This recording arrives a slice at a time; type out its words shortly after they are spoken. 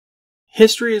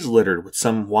History is littered with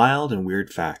some wild and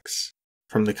weird facts,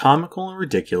 from the comical and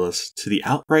ridiculous to the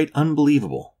outright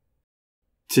unbelievable.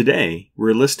 Today,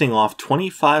 we're listing off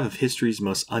 25 of history's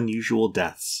most unusual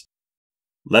deaths.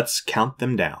 Let's count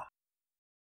them down.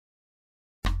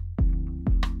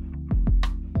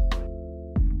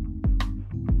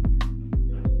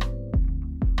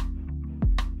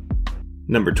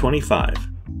 Number 25.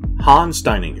 Hans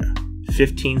Steininga,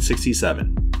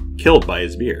 1567, killed by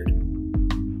his beard.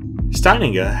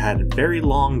 Steininga had a very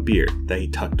long beard that he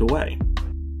tucked away.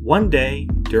 One day,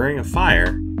 during a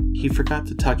fire, he forgot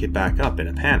to tuck it back up in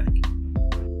a panic.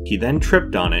 He then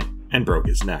tripped on it and broke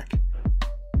his neck.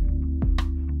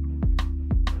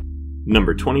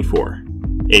 Number 24.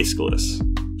 Aeschylus,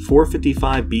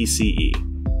 455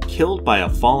 BCE, killed by a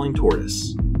falling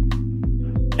tortoise.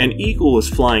 An eagle was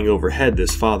flying overhead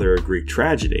this father of Greek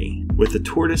tragedy, with the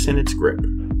tortoise in its grip.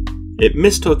 It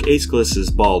mistook Aeschylus's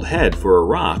bald head for a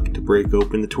rock to break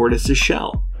open the tortoise's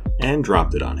shell, and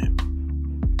dropped it on him.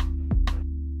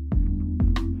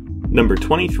 Number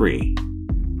 23.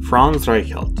 Franz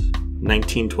Reichelt,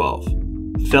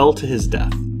 1912, fell to his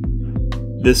death.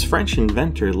 This French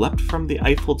inventor leapt from the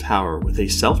Eiffel Tower with a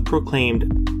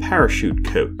self-proclaimed parachute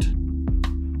coat.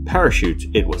 Parachute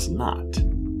it was not.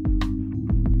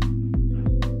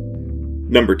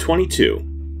 Number 22.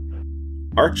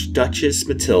 Archduchess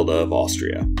Matilda of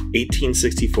Austria,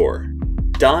 1864,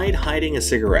 died hiding a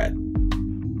cigarette.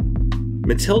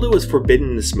 Matilda was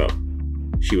forbidden to smoke.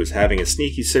 She was having a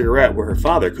sneaky cigarette where her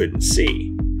father couldn't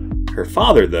see. Her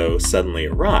father, though, suddenly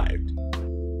arrived.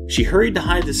 She hurried to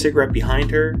hide the cigarette behind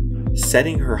her,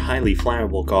 setting her highly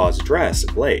flammable gauze dress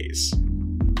ablaze.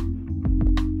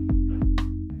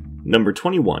 Number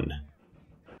 21.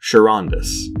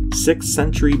 Charondas, 6th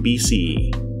century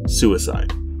BCE,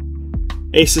 suicide.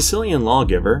 A Sicilian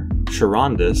lawgiver,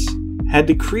 Charondas, had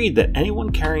decreed that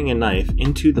anyone carrying a knife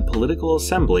into the political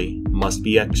assembly must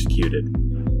be executed.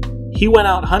 He went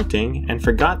out hunting and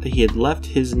forgot that he had left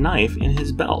his knife in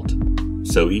his belt,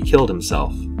 so he killed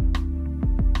himself.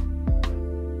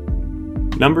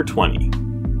 Number 20.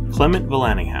 Clement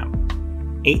Vallandigham,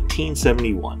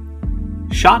 1871,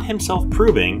 shot himself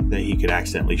proving that he could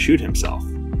accidentally shoot himself.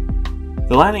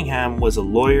 Vallandigham was a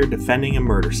lawyer defending a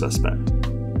murder suspect.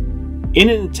 In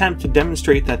an attempt to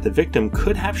demonstrate that the victim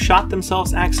could have shot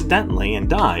themselves accidentally and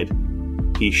died,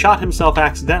 he shot himself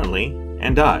accidentally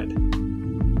and died.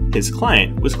 His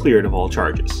client was cleared of all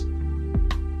charges.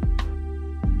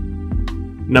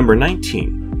 Number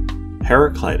 19.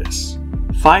 Heraclitus,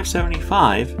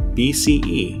 575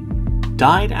 BCE,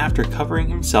 died after covering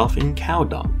himself in cow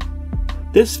dung.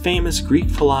 This famous Greek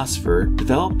philosopher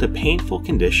developed a painful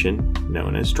condition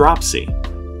known as dropsy.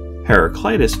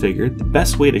 Heraclitus figured the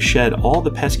best way to shed all the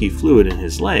pesky fluid in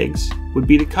his legs would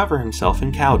be to cover himself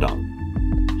in cow dung.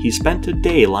 He spent a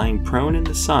day lying prone in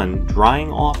the sun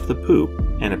drying off the poop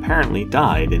and apparently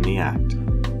died in the act.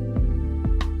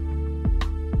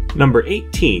 Number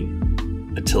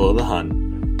 18. Attila the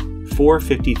Hun,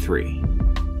 453,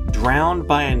 drowned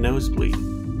by a nosebleed.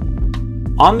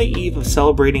 On the eve of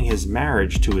celebrating his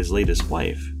marriage to his latest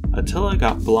wife, Attila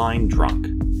got blind drunk.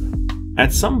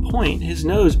 At some point, his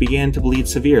nose began to bleed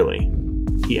severely.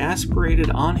 He aspirated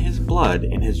on his blood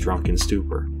in his drunken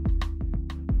stupor.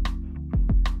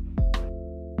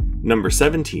 Number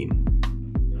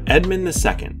 17. Edmund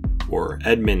II, or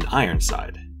Edmund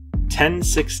Ironside,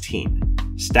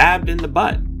 1016, stabbed in the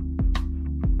butt.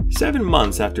 7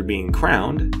 months after being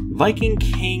crowned, Viking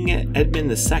King Edmund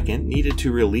II needed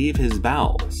to relieve his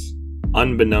bowels.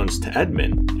 Unbeknownst to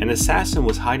Edmund, an assassin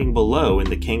was hiding below in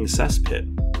the king's cesspit,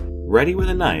 ready with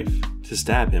a knife to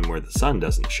stab him where the sun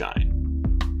doesn't shine.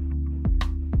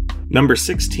 Number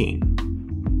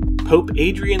 16. Pope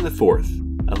Adrian IV,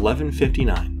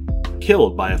 1159,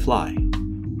 killed by a fly.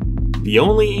 The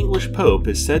only English pope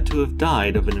is said to have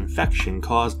died of an infection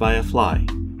caused by a fly.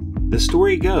 The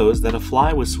story goes that a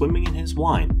fly was swimming in his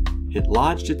wine. It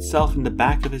lodged itself in the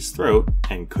back of his throat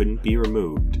and couldn't be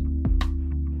removed.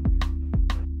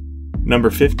 Number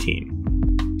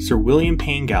 15. Sir William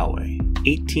Payne Galway,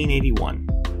 1881,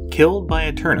 killed by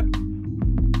a turnip.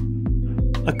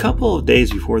 A couple of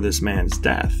days before this man's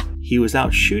death, he was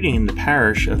out shooting in the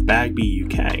parish of Bagby,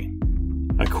 UK.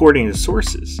 According to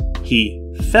sources, he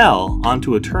fell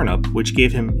onto a turnip which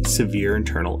gave him severe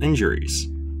internal injuries.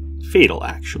 Fatal,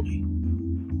 actually.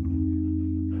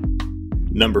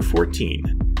 Number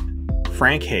 14.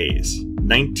 Frank Hayes,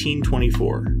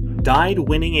 1924, died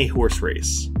winning a horse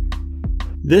race.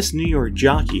 This New York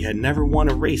jockey had never won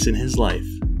a race in his life.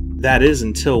 That is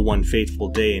until one fateful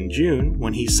day in June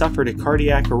when he suffered a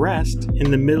cardiac arrest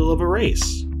in the middle of a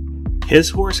race.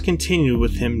 His horse continued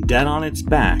with him dead on its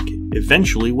back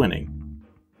eventually winning.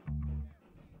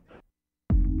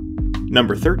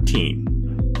 Number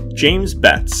 13. James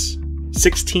Betts,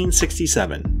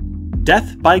 1667.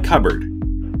 Death by Cupboard.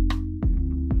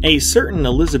 A certain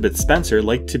Elizabeth Spencer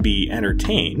liked to be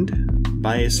entertained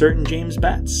by a certain James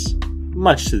Betts,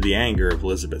 much to the anger of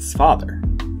Elizabeth's father.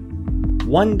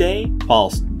 One day,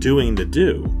 whilst doing the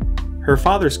do, her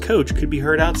father's coach could be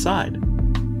heard outside.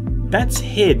 Betts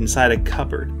hid inside a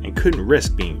cupboard and couldn't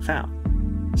risk being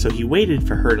found, so he waited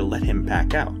for her to let him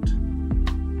back out.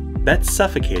 Betts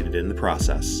suffocated in the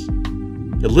process.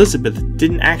 Elizabeth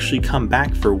didn't actually come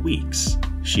back for weeks.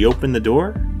 She opened the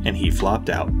door and he flopped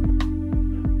out.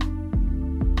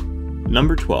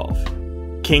 Number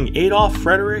 12. King Adolf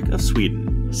Frederick of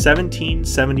Sweden,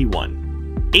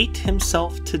 1771, ate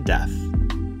himself to death.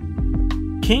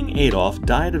 King Adolf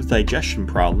died of digestion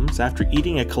problems after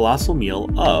eating a colossal meal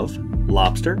of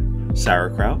lobster,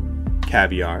 sauerkraut,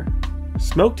 caviar,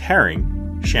 smoked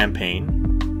herring, champagne,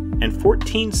 and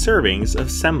 14 servings of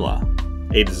semla,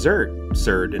 a dessert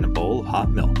served in a bowl of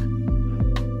hot milk.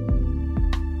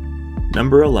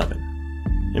 Number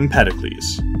 11.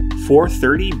 Empedocles,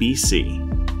 430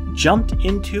 BC, jumped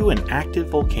into an active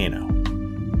volcano.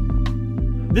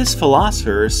 This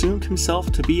philosopher assumed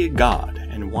himself to be a god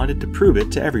and wanted to prove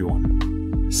it to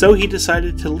everyone, so he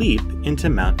decided to leap into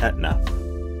Mount Etna.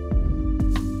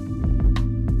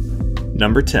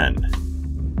 Number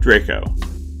 10. Draco,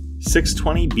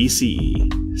 620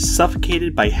 BCE,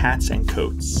 suffocated by hats and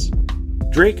coats.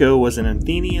 Draco was an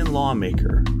Athenian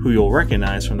lawmaker who you'll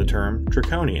recognize from the term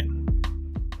draconian.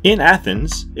 In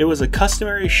Athens, it was a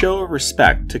customary show of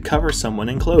respect to cover someone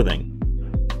in clothing,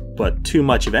 but too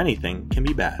much of anything can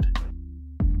be bad.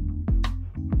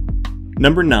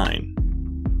 Number 9.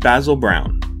 Basil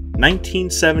Brown,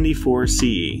 1974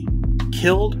 CE,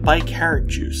 killed by carrot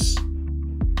juice.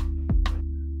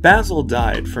 Basil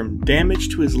died from damage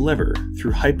to his liver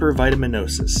through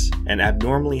hypervitaminosis, an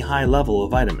abnormally high level of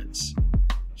vitamins.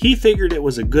 He figured it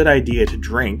was a good idea to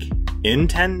drink, in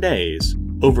 10 days,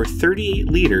 over 38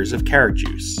 liters of carrot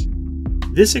juice.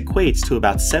 This equates to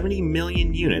about 70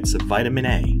 million units of vitamin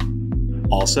A.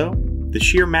 Also, the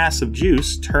sheer mass of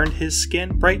juice turned his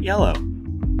skin bright yellow.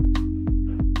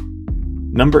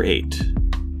 Number 8.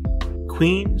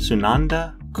 Queen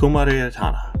Sunanda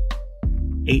Kumaritana,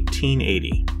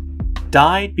 1880.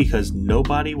 Died because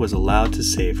nobody was allowed to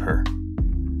save her.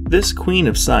 This Queen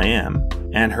of Siam,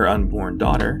 and her unborn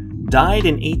daughter, died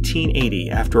in 1880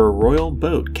 after a royal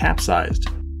boat capsized.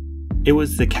 It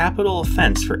was the capital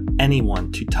offense for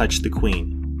anyone to touch the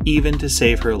Queen, even to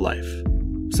save her life,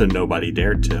 so nobody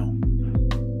dared to.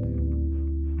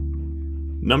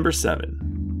 Number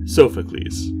 7.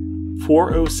 Sophocles,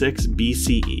 406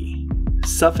 BCE,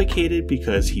 suffocated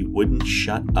because he wouldn't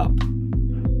shut up.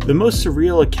 The most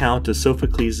surreal account of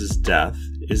Sophocles' death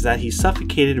is that he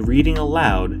suffocated reading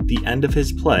aloud the end of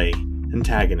his play,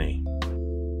 Antigone.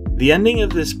 The ending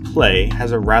of this play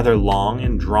has a rather long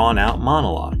and drawn-out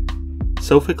monologue.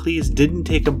 Sophocles didn't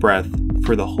take a breath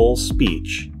for the whole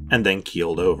speech and then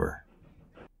keeled over.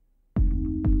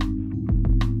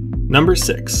 Number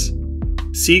 6.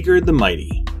 Sigurd the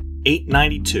Mighty,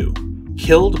 892,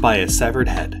 killed by a severed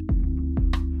head.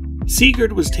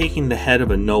 Sigurd was taking the head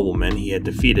of a nobleman he had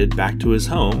defeated back to his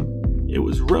home. It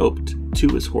was roped to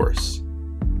his horse.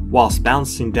 Whilst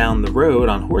bouncing down the road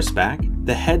on horseback,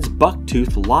 the head's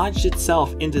bucktooth lodged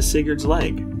itself into Sigurd's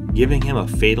leg, giving him a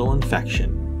fatal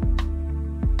infection.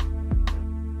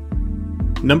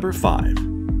 Number 5.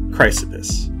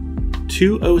 Chrysippus,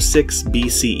 206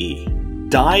 BCE,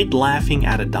 died laughing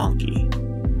at a donkey.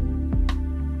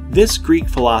 This Greek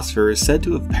philosopher is said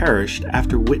to have perished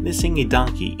after witnessing a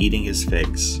donkey eating his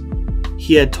figs.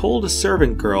 He had told a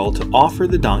servant girl to offer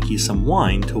the donkey some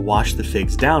wine to wash the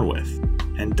figs down with,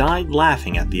 and died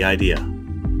laughing at the idea.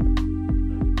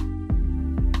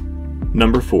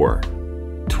 Number 4.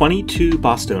 22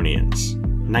 Bostonians,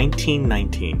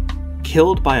 1919,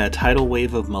 killed by a tidal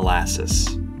wave of molasses.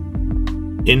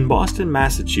 In Boston,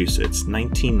 Massachusetts,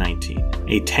 1919,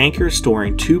 a tanker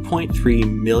storing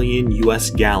 2.3 million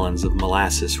US gallons of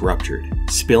molasses ruptured,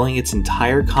 spilling its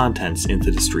entire contents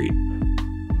into the street.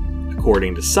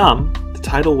 According to some, the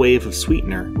tidal wave of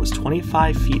sweetener was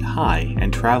 25 feet high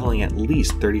and traveling at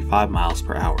least 35 miles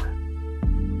per hour.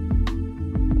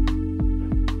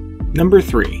 Number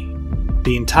 3.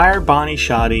 The entire Bonnie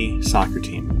Shoddy soccer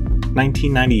team,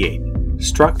 1998,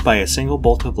 struck by a single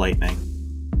bolt of lightning.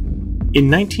 In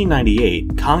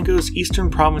 1998, Congo's eastern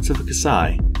province of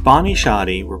Kasai, Bonnie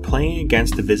Shoddy were playing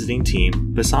against the visiting team,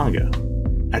 Basanga.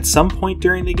 At some point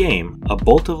during the game, a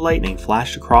bolt of lightning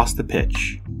flashed across the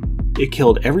pitch. It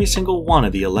killed every single one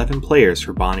of the 11 players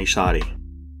for Bonnie Shoddy.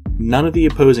 None of the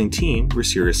opposing team were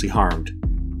seriously harmed.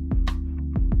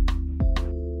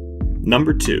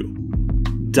 Number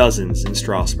 2. Dozens in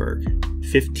Strasbourg,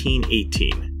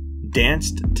 1518.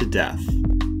 Danced to death.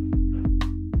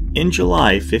 In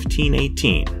July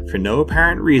 1518, for no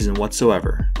apparent reason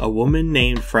whatsoever, a woman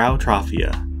named Frau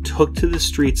Trafia took to the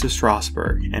streets of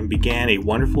Strasbourg and began a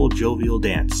wonderful jovial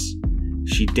dance.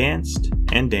 She danced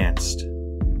and danced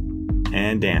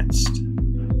and danced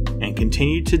and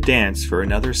continued to dance for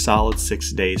another solid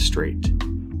 6 days straight.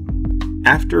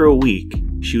 After a week,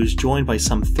 she was joined by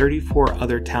some 34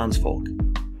 other townsfolk.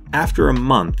 After a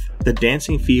month, the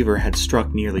dancing fever had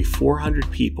struck nearly 400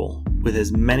 people, with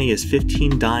as many as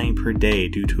 15 dying per day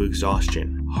due to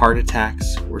exhaustion, heart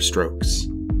attacks, or strokes.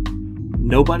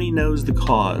 Nobody knows the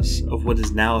cause of what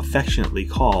is now affectionately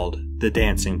called the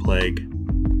dancing plague.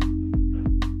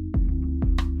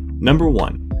 Number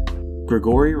 1.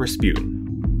 Grigory Rasputin,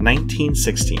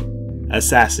 1916.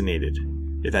 Assassinated,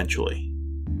 eventually.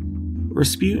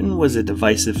 Rasputin was a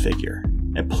divisive figure.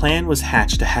 A plan was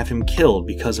hatched to have him killed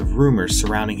because of rumors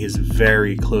surrounding his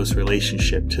very close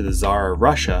relationship to the Tsar of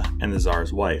Russia and the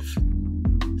Tsar's wife.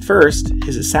 First,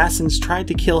 his assassins tried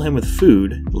to kill him with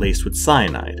food laced with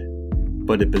cyanide,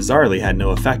 but it bizarrely had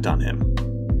no effect on him.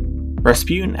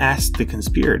 Rasputin asked the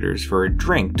conspirators for a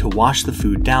drink to wash the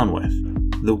food down with.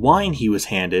 The wine he was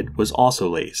handed was also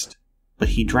laced, but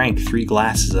he drank 3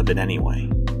 glasses of it anyway.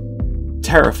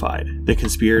 Terrified, the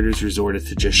conspirators resorted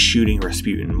to just shooting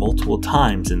Rasputin multiple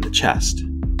times in the chest,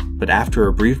 but after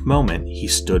a brief moment he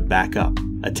stood back up,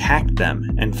 attacked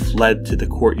them, and fled to the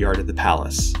courtyard of the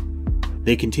palace.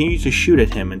 They continued to shoot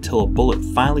at him until a bullet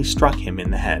finally struck him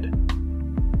in the head.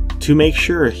 To make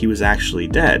sure he was actually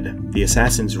dead, the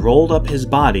assassins rolled up his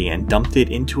body and dumped it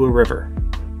into a river.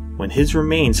 When his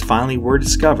remains finally were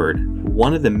discovered,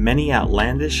 one of the many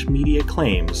outlandish media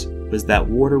claims was that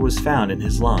water was found in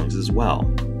his lungs as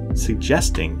well,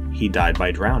 suggesting he died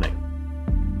by drowning.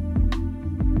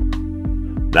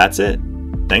 That's it.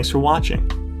 Thanks for watching.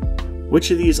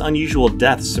 Which of these unusual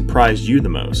deaths surprised you the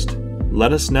most?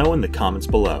 Let us know in the comments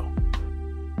below.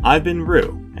 I've been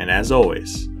Rue, and as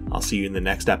always, I'll see you in the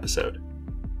next episode.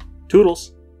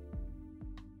 Toodles!